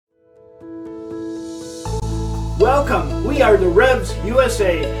Welcome. We are the Revs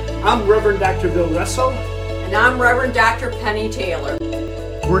USA. I'm Reverend Dr. Bill Russell. And I'm Reverend Dr. Penny Taylor.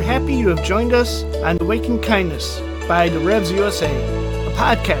 We're happy you have joined us on Awaken Kindness by the Revs USA, a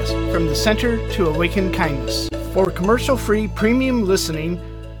podcast from the Center to Awaken Kindness. For commercial-free premium listening,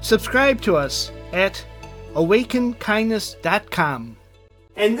 subscribe to us at awakenkindness.com.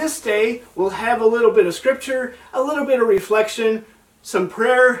 And this day, we'll have a little bit of scripture, a little bit of reflection, some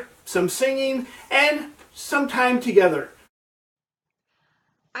prayer, some singing, and some time together.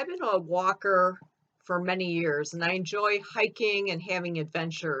 I've been a walker for many years, and I enjoy hiking and having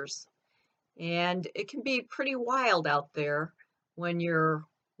adventures. And it can be pretty wild out there when you're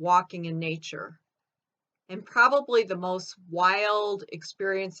walking in nature. And probably the most wild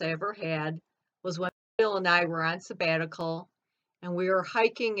experience I ever had was when Bill and I were on sabbatical, and we were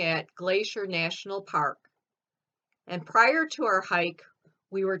hiking at Glacier National Park. And prior to our hike,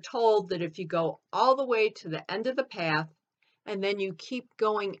 we were told that if you go all the way to the end of the path and then you keep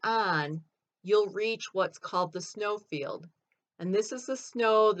going on, you'll reach what's called the snowfield. And this is the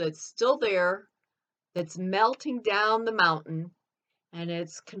snow that's still there, that's melting down the mountain, and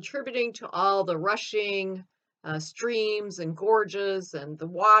it's contributing to all the rushing streams and gorges and the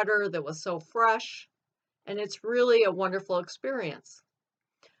water that was so fresh. And it's really a wonderful experience.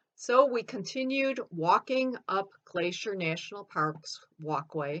 So we continued walking up Glacier National Park's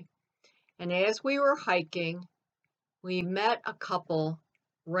walkway, and as we were hiking, we met a couple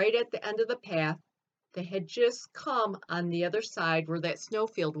right at the end of the path that had just come on the other side where that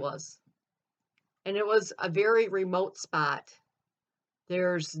snowfield was. And it was a very remote spot.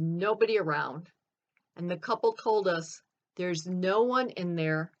 There's nobody around. And the couple told us, there's no one in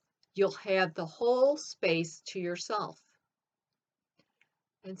there. You'll have the whole space to yourself.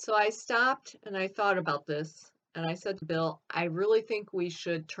 And so I stopped and I thought about this, and I said to Bill, I really think we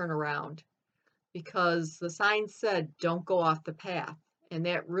should turn around because the sign said, don't go off the path. And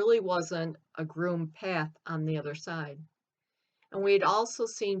that really wasn't a groomed path on the other side. And we had also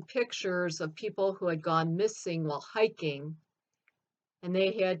seen pictures of people who had gone missing while hiking. And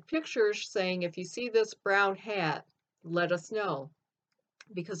they had pictures saying, if you see this brown hat, let us know.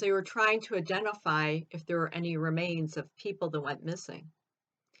 Because they were trying to identify if there were any remains of people that went missing.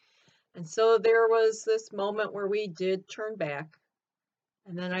 And so there was this moment where we did turn back.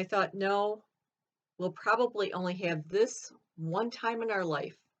 And then I thought, no, we'll probably only have this one time in our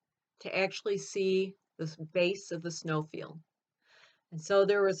life to actually see the base of the snowfield. And so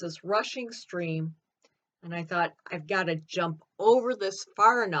there was this rushing stream. And I thought, I've got to jump over this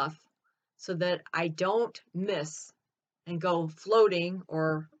far enough so that I don't miss and go floating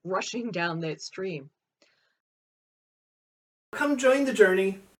or rushing down that stream. Come join the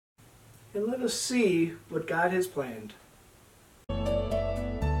journey and let us see what God has planned.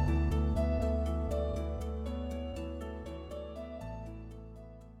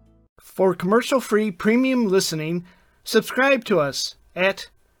 For commercial-free premium listening, subscribe to us at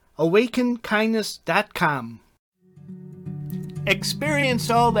awakenkindness.com. Experience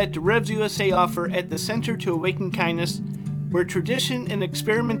all that the Revs USA offer at the Center to Awaken Kindness, where tradition and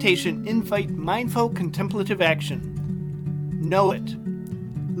experimentation invite mindful contemplative action. Know it.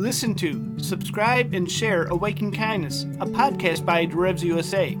 Listen to, subscribe, and share Awaken Kindness, a podcast by the Revs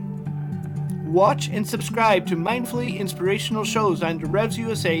USA. Watch and subscribe to mindfully inspirational shows on the Revs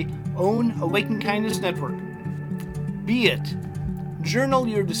USA own Awaken Kindness network. Be it. Journal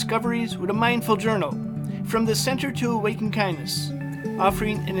your discoveries with a mindful journal from the Center to Awaken Kindness,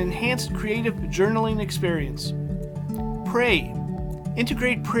 offering an enhanced creative journaling experience. Pray.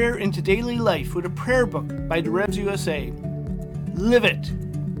 Integrate prayer into daily life with a prayer book by the Revs USA. Live it.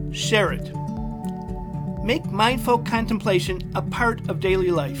 Share it. Make mindful contemplation a part of daily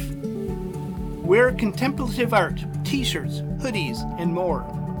life. Wear contemplative art, t-shirts, hoodies, and more.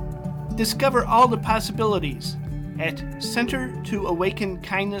 Discover all the possibilities at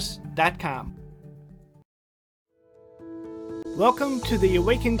centertoawakenkindness.com. Welcome to the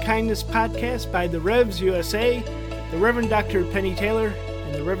Awaken Kindness podcast by the Revs USA, the Reverend Dr. Penny Taylor,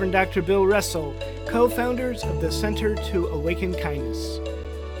 and the Reverend Dr. Bill Russell, co-founders of the Center to Awaken Kindness.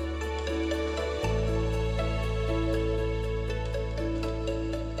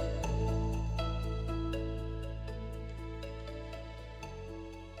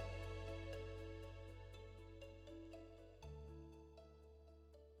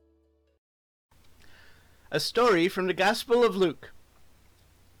 A story from the Gospel of Luke.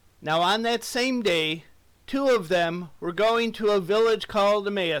 Now on that same day, two of them were going to a village called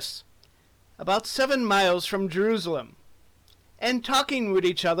Emmaus, about 7 miles from Jerusalem, and talking with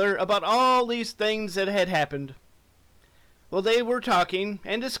each other about all these things that had happened. Well, they were talking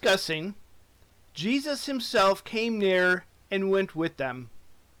and discussing, Jesus himself came near and went with them,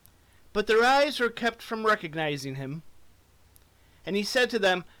 but their eyes were kept from recognizing him. And he said to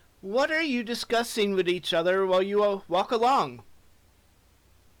them, "What are you discussing with each other while you walk along?"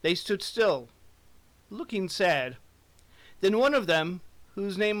 They stood still, looking sad. Then one of them,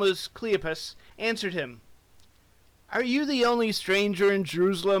 whose name was Cleopas, answered him, "Are you the only stranger in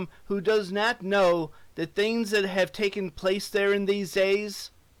Jerusalem who does not know the things that have taken place there in these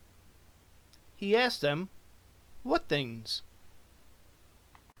days?" He asked them, "What things?"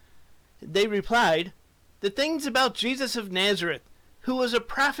 They replied, "The things about Jesus of Nazareth, who was a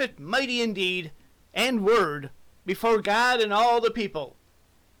prophet mighty in deed and word before God and all the people,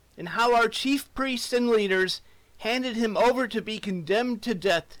 and how our chief priests and leaders handed him over to be condemned to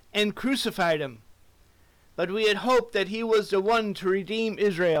death and crucified him. But we had hoped that he was the one to redeem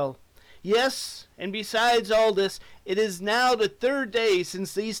Israel. Yes, and besides all this, it is now the third day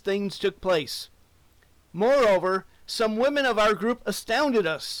since these things took place. Moreover, some women of our group astounded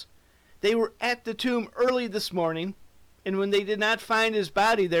us. They were at the tomb early this morning, and when they did not find his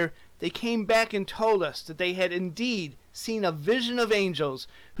body there, they came back and told us that they had indeed seen a vision of angels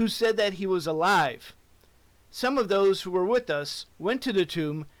who said that he was alive. Some of those who were with us went to the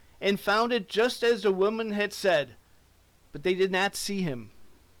tomb and found it just as the woman had said, but they did not see him."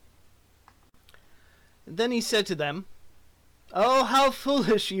 Then he said to them, "Oh, how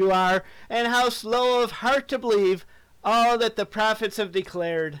foolish you are, and how slow of heart to believe all that the prophets have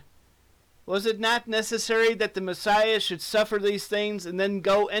declared. Was it not necessary that the Messiah should suffer these things and then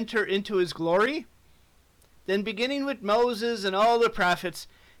go enter into his glory?" Then beginning with Moses and all the prophets,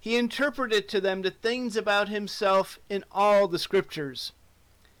 he interpreted to them the things about himself in all the scriptures.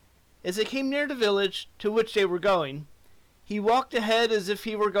 As they came near the village to which they were going, he walked ahead as if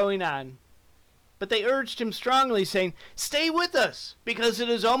he were going on. But they urged him strongly, saying, "Stay with us, because it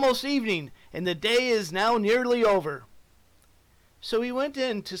is almost evening, and the day is now nearly over." So he went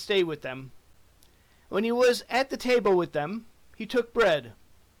in to stay with them. When he was at the table with them, he took bread,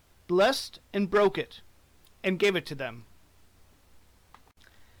 blessed and broke it, and gave it to them.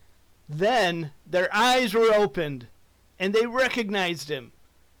 Then their eyes were opened, and they recognized him,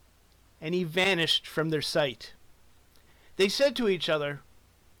 and he vanished from their sight. They said to each other,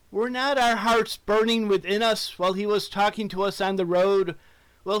 "Were not our hearts burning within us while he was talking to us on the road,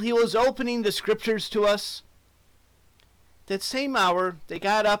 while he was opening the scriptures to us?" That same hour they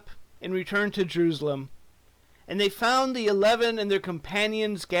got up and returned to Jerusalem, and they found the 11 and their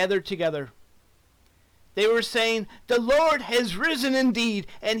companions gathered together. They were saying, "The Lord has risen indeed,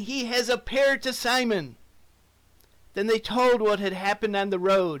 and he has appeared to Simon." Then they told what had happened on the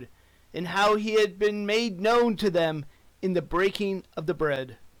road, and how he had been made known to them in the breaking of the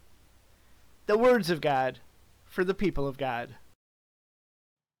bread. The words of God for the people of God.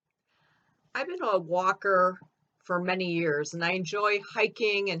 I've been a walker for many years, and I enjoy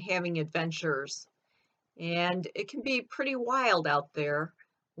hiking and having adventures. And it can be pretty wild out there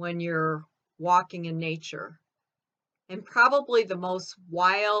when you're walking in nature. And probably the most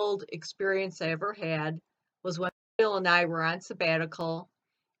wild experience I ever had was when Bill and I were on sabbatical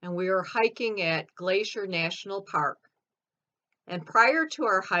and we were hiking at Glacier National Park. And prior to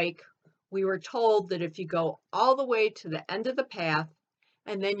our hike, we were told that if you go all the way to the end of the path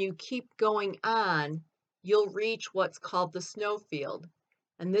and then you keep going on, you'll reach what's called the snowfield.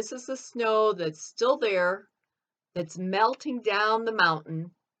 And this is the snow that's still there, that's melting down the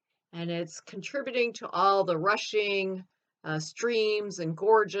mountain, and it's contributing to all the rushing streams and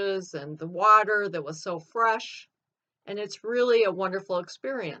gorges and the water that was so fresh. And it's really a wonderful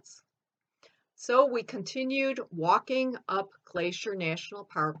experience. So we continued walking up Glacier National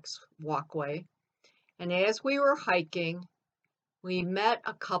Park's walkway. And as we were hiking, we met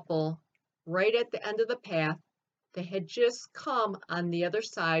a couple right at the end of the path that had just come on the other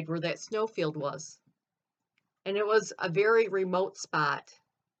side where that snowfield was. And it was a very remote spot.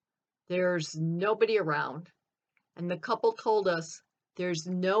 There's nobody around. And the couple told us, "There's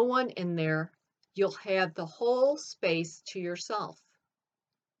no one in there. You'll have the whole space to yourself."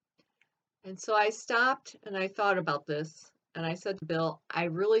 And so I stopped and I thought about this. And I said to Bill, "I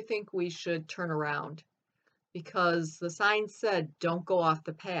really think we should turn around because the sign said, 'Don't go off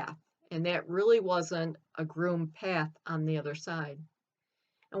the path.'" And that really wasn't a groomed path on the other side.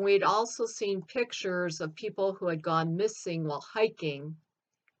 And we had also seen pictures of people who had gone missing while hiking.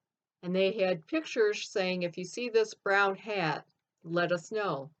 And they had pictures saying, "If you see this brown hat, let us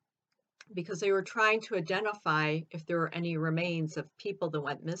know," because they were trying to identify if there were any remains of people that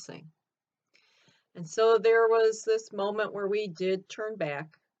went missing. And so there was this moment where we did turn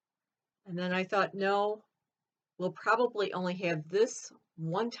back. And then I thought, no, we'll probably only have this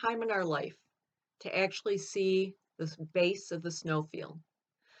one time in our life to actually see the base of the snowfield.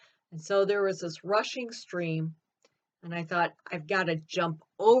 And so there was this rushing stream, and I thought, I've got to jump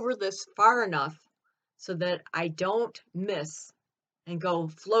over this far enough so that I don't miss and go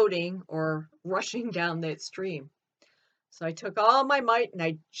floating or rushing down that stream. So I took all my might and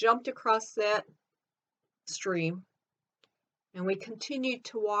I jumped across that stream, and we continued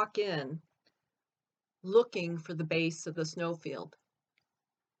to walk in, looking for the base of the snowfield.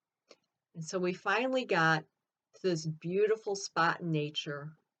 And so we finally got to this beautiful spot in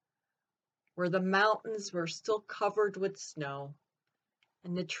nature where the mountains were still covered with snow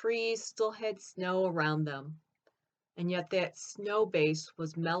and the trees still had snow around them. And yet that snow base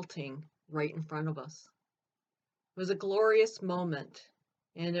was melting right in front of us. It was a glorious moment,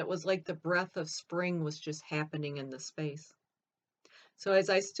 and it was like the breath of spring was just happening in the space. So as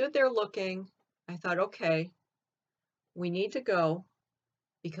I stood there looking, I thought, okay, we need to go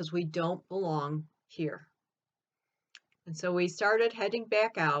because we don't belong here. And so we started heading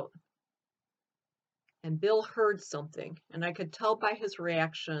back out, and Bill heard something, and I could tell by his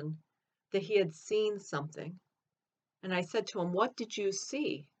reaction that he had seen something. And I said to him, "What did you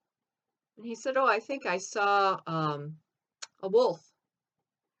see?" And he said, "Oh, I think I saw a wolf."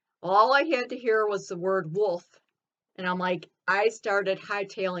 All I had to hear was the word wolf, and I'm like, I started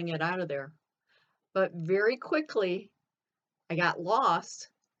hightailing it out of there. But very quickly, I got lost,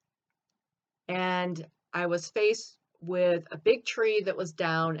 and I was faced with a big tree that was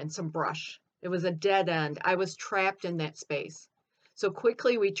down and some brush. It was a dead end. I was trapped in that space. So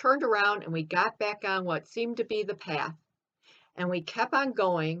quickly, we turned around and we got back on what seemed to be the path, and we kept on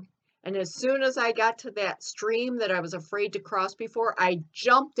going. And as soon as I got to that stream that I was afraid to cross before, I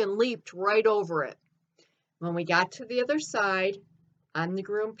jumped and leaped right over it. When we got to the other side on the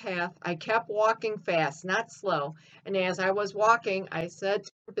groomed path, I kept walking fast, not slow. And as I was walking, I said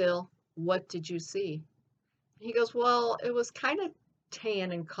to Bill, "What did you see?" He goes, "Well, it was kind of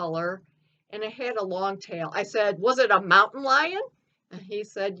tan in color and it had a long tail." I said, "Was it a mountain lion?" And he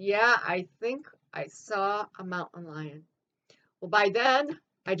said, "Yeah, I think I saw a mountain lion." Well, by then,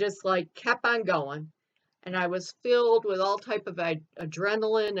 I just kept on going, and I was filled with all type of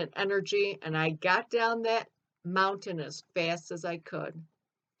adrenaline and energy, and I got down that mountain as fast as I could.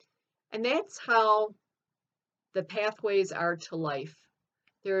 And that's how the pathways are to life.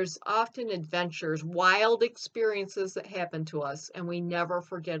 There's often adventures, wild experiences that happen to us, and we never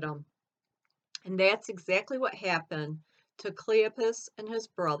forget them. And that's exactly what happened to Cleopas and his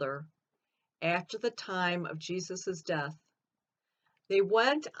brother after the time of Jesus' death. They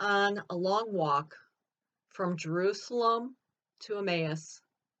went on a long walk from Jerusalem to Emmaus.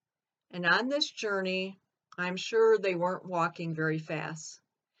 And on this journey, I'm sure they weren't walking very fast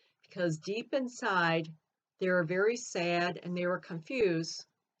because deep inside, they were very sad and they were confused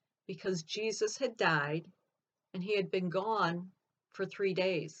because Jesus had died and he had been gone for 3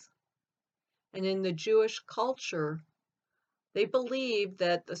 days. And in the Jewish culture, they believe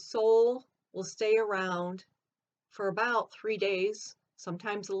that the soul will stay around for about 3 days,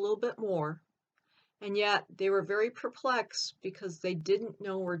 sometimes a little bit more. And yet they were very perplexed because they didn't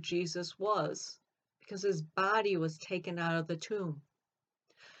know where Jesus was, because his body was taken out of the tomb.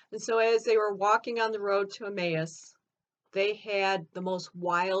 And so as they were walking on the road to Emmaus, they had the most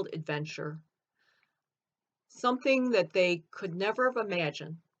wild adventure, something that they could never have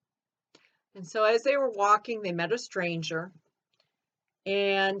imagined. And so as they were walking, they met a stranger,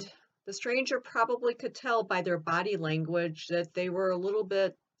 and the stranger probably could tell by their body language that they were a little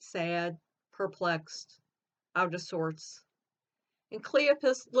bit sad, perplexed, out of sorts. And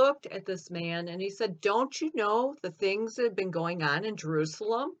Cleopas looked at this man and he said, "Don't you know the things that have been going on in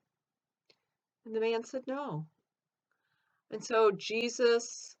Jerusalem?" And the man said, "No." And so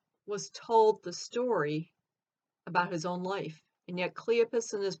Jesus was told the story about his own life. And yet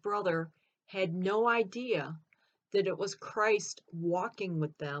Cleopas and his brother had no idea that it was Christ walking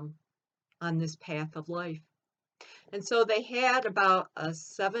with them on this path of life. And so they had about a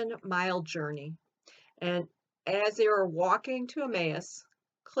 7-mile journey. And as they were walking to Emmaus,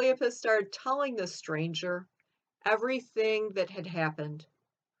 Cleopas started telling the stranger everything that had happened.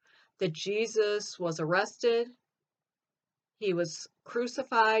 That Jesus was arrested, he was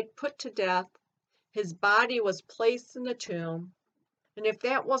crucified, put to death, his body was placed in the tomb, and if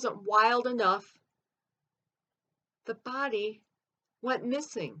that wasn't wild enough, the body went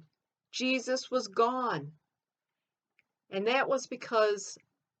missing. Jesus was gone. And that was because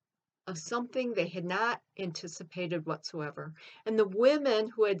of something they had not anticipated whatsoever. And the women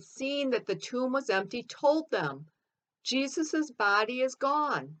who had seen that the tomb was empty told them, "Jesus's body is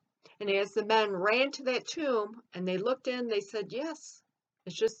gone." And as the men ran to that tomb and they looked in, they said, "Yes,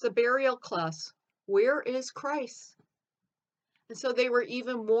 it's just the burial cloths. Where is Christ? And so they were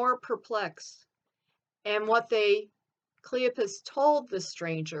even more perplexed. And what Cleopas told the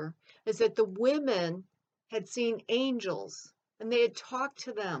stranger is that the women had seen angels and they had talked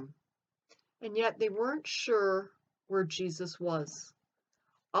to them, and yet they weren't sure where Jesus was.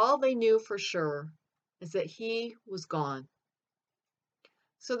 All they knew for sure is that he was gone.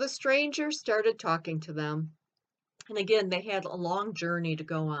 So the stranger started talking to them, and again, they had a long journey to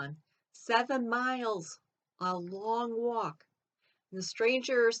go on. 7 miles, a long walk. And the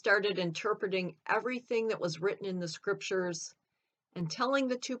stranger started interpreting everything that was written in the scriptures and telling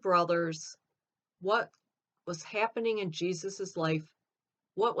the two brothers what was happening in Jesus' life,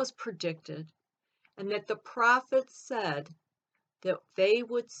 what was predicted, and that the prophets said that they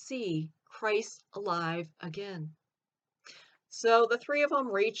would see Christ alive again. So the three of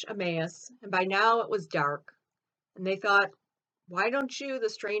them reached Emmaus, and by now it was dark, and they thought, why don't you, the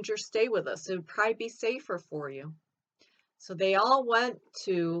stranger, stay with us? It would probably be safer for you. So they all went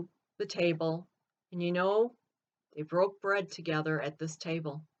to the table, and they broke bread together at this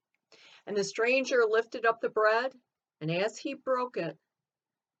table. And the stranger lifted up the bread, and as he broke it,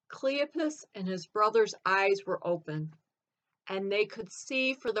 Cleopas and his brother's eyes were open, and they could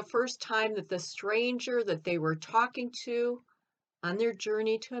see for the first time that the stranger that they were talking to on their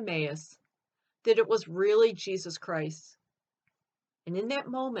journey to Emmaus, that it was really Jesus Christ. And in that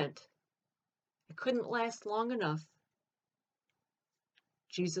moment, it couldn't last long enough.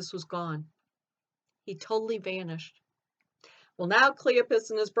 Jesus was gone. He totally vanished. Well, now Cleopas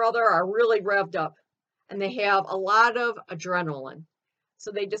and his brother are really revved up, and they have a lot of adrenaline.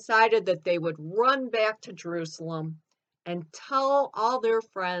 So they decided that they would run back to Jerusalem and tell all their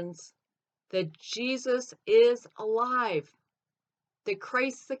friends that Jesus is alive, that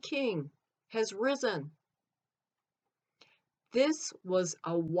Christ the King has risen. This was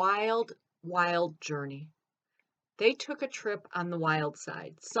a wild, wild journey. They took a trip on the wild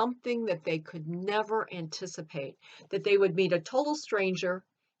side, something that they could never anticipate, that they would meet a total stranger,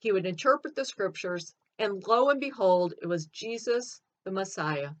 he would interpret the scriptures, and lo and behold, it was Jesus, the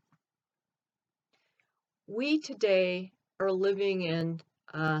Messiah. We today are living in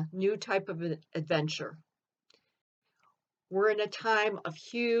a new type of adventure. We're in a time of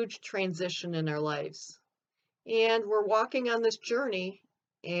huge transition in our lives. And we're walking on this journey,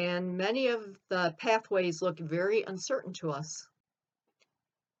 and many of the pathways look very uncertain to us.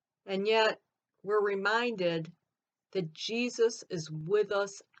 And yet, we're reminded that Jesus is with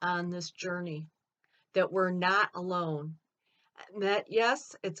us on this journey, that we're not alone, and that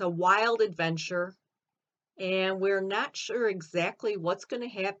yes, it's a wild adventure, and we're not sure exactly what's going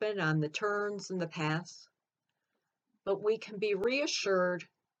to happen on the turns and the paths. But we can be reassured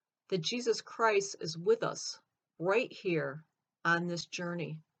that Jesus Christ is with us right here on this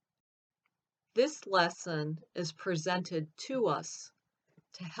journey. This lesson is presented to us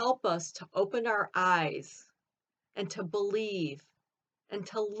to help us to open our eyes and to believe and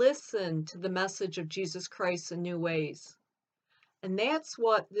to listen to the message of Jesus Christ in new ways. And that's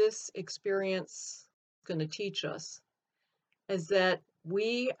what this experience is going to teach us, is that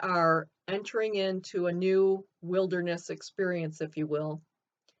we are entering into a new wilderness experience, if you will,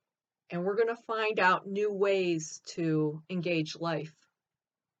 and we're going to find out new ways to engage life.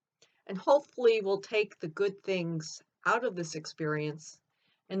 And hopefully we'll take the good things out of this experience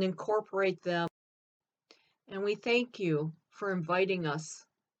and incorporate them. And we thank you for inviting us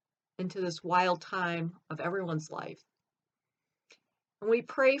into this wild time of everyone's life. And we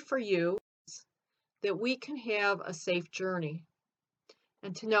pray for you that we can have a safe journey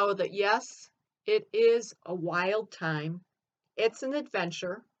and to know that, yes, it is a wild time. It's an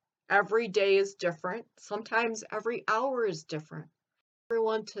adventure. Every day is different. Sometimes every hour is different.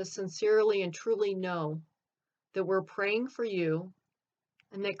 Everyone to sincerely and truly know that we're praying for you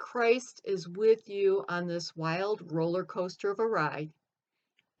and that Christ is with you on this wild roller coaster of a ride,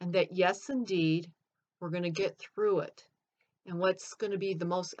 and that, yes, indeed, we're going to get through it. And what's going to be the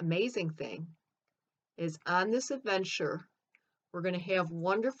most amazing thing is on this adventure, we're going to have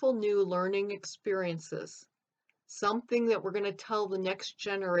wonderful new learning experiences, something that we're going to tell the next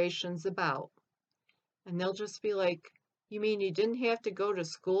generations about. And they'll just be like, you mean you didn't have to go to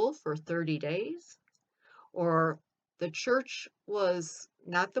school for 30 days? Or the church was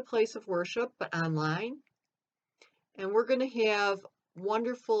not the place of worship, but online? And we're going to have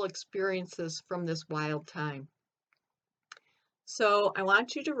wonderful experiences from this wild time. So I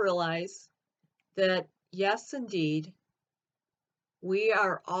want you to realize that, yes, indeed, we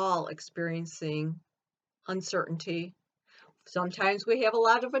are all experiencing uncertainty. Sometimes we have a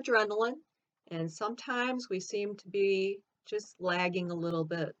lot of adrenaline, and sometimes we seem to be just lagging a little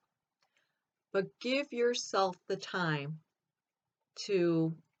bit. but give yourself the time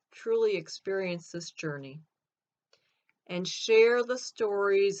to truly experience this journey and share the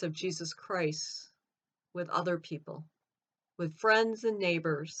stories of Jesus Christ with other people, with friends and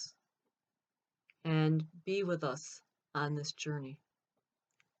neighbors, and be with us on this journey.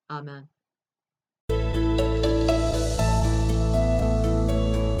 Amen.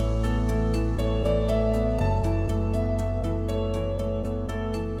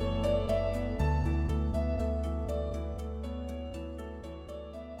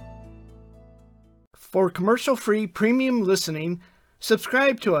 For commercial-free premium listening,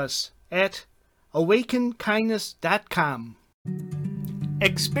 subscribe to us at awakenkindness.com.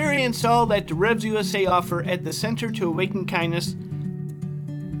 Experience all that the Revs USA offer at the Center to Awaken Kindness.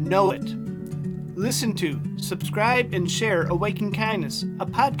 Know it. Listen to, subscribe, and share Awaken Kindness, a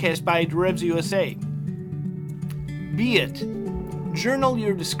podcast by the Revs USA. Be it. Journal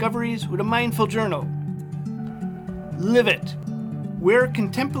your discoveries with a mindful journal. Live it. Wear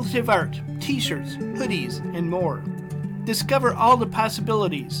contemplative art, t-shirts, hoodies, and more. Discover all the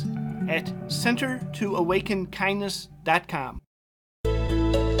possibilities at centertoawakenkindness.com.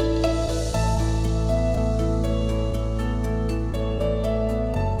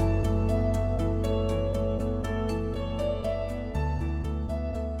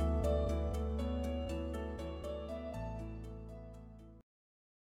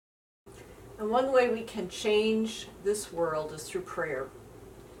 And one way we can change this world is through prayer,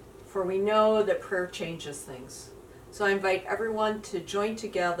 for we know that prayer changes things. So I invite everyone to join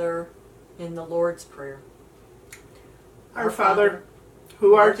together in the Lord's Prayer. Our Father,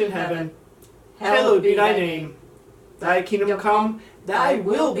 who art in heaven, hallowed be thy name. Thy kingdom come, thy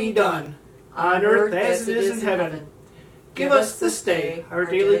will be done, on earth as it is in heaven. Give us this day our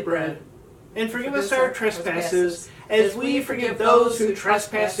daily bread, and forgive us our trespasses, as we forgive those who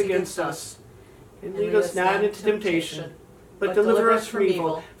trespass against us. And lead us not into temptation, but deliver us from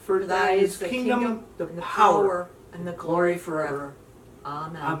evil. For thine is the kingdom, the power, and the glory forever.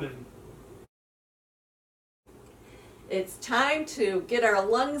 Amen. Amen. It's time to get our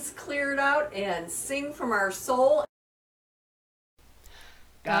lungs cleared out and sing from our soul.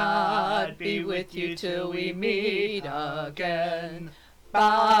 God be with you till we meet again.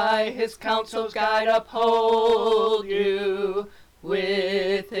 By his counsel's guide uphold you.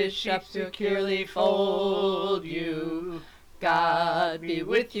 With his sheep securely fold you. God be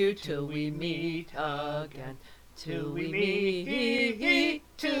with you till we meet again. Till we meet,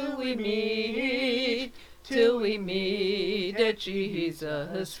 till we meet, till we meet at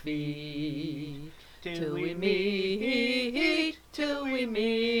Jesus' feet. Till we meet, till we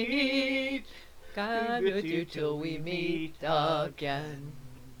meet. God be with you till we meet again.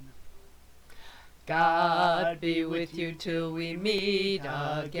 God be with you till we meet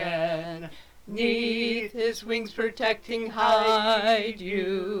again. 'Neath his wings protecting hide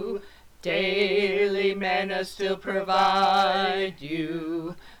you. Daily manna still provide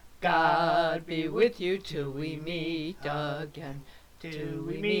you. God be with you till we meet again. Till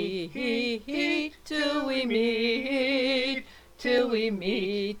we meet, till we meet, till we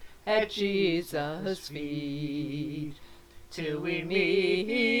meet at Jesus' feet. Till we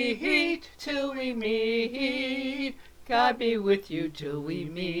meet, till we meet, God be with you till we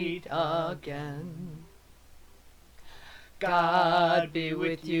meet again. God be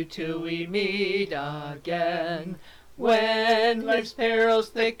with you till we meet again. When life's perils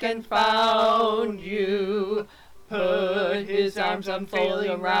thick and found you, put his arms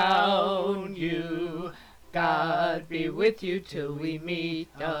unfolding around you. God be with you till we meet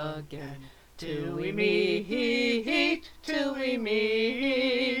again. Till we meet, till we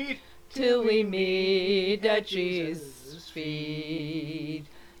meet, till we meet at Jesus' feet.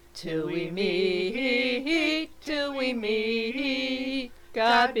 Till we meet, till we meet,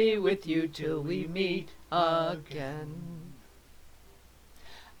 God be with you till we meet again.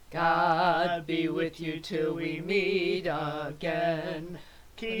 God be with you till we meet again.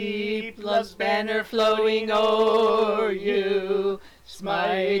 Keep love's banner flowing o'er you.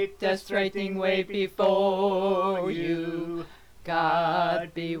 Smite death's threatening way before you.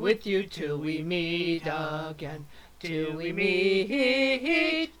 God be with you till we meet again. Till we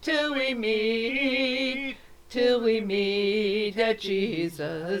meet, till we meet, till we meet at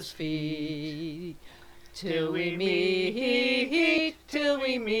Jesus' feet. Till we meet, till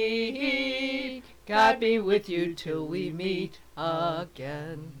we meet, God be with you till we meet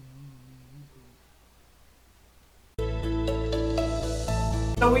again.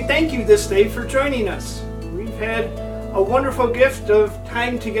 So we thank you this day for joining us. We've had a wonderful gift of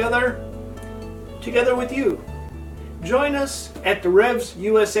time together with you. Join us at the Revs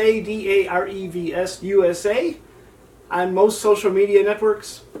USA, DAREVS USA, on most social media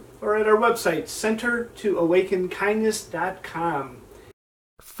networks, or at our website, centertoawakenkindness.com.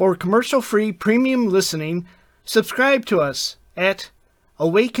 For commercial-free premium listening, subscribe to us at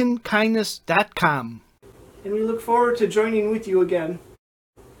awakenkindness.com. And we look forward to joining with you again.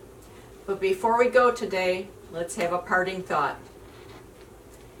 But before we go today, let's have a parting thought.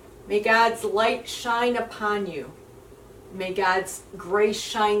 May God's light shine upon you. May God's grace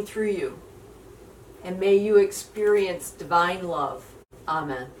shine through you. And may you experience divine love.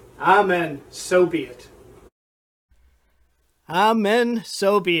 Amen. Amen. So be it. Amen.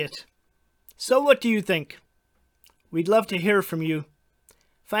 So be it. So what do you think? We'd love to hear from you.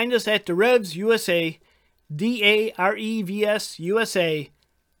 Find us at the Revs USA, DAREVS USA,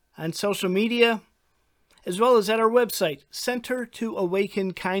 on social media, as well as at our website,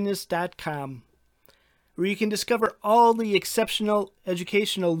 centertoawakenkindness.com, where you can discover all the exceptional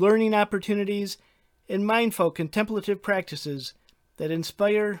educational learning opportunities and mindful contemplative practices that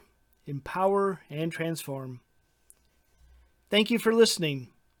inspire, empower, and transform. Thank you for listening.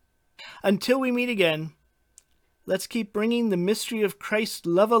 Until we meet again, let's keep bringing the mystery of Christ's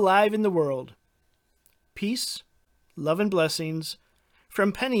love alive in the world. Peace, love, and blessings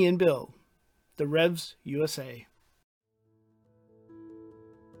from Penny and Bill, the Revs USA.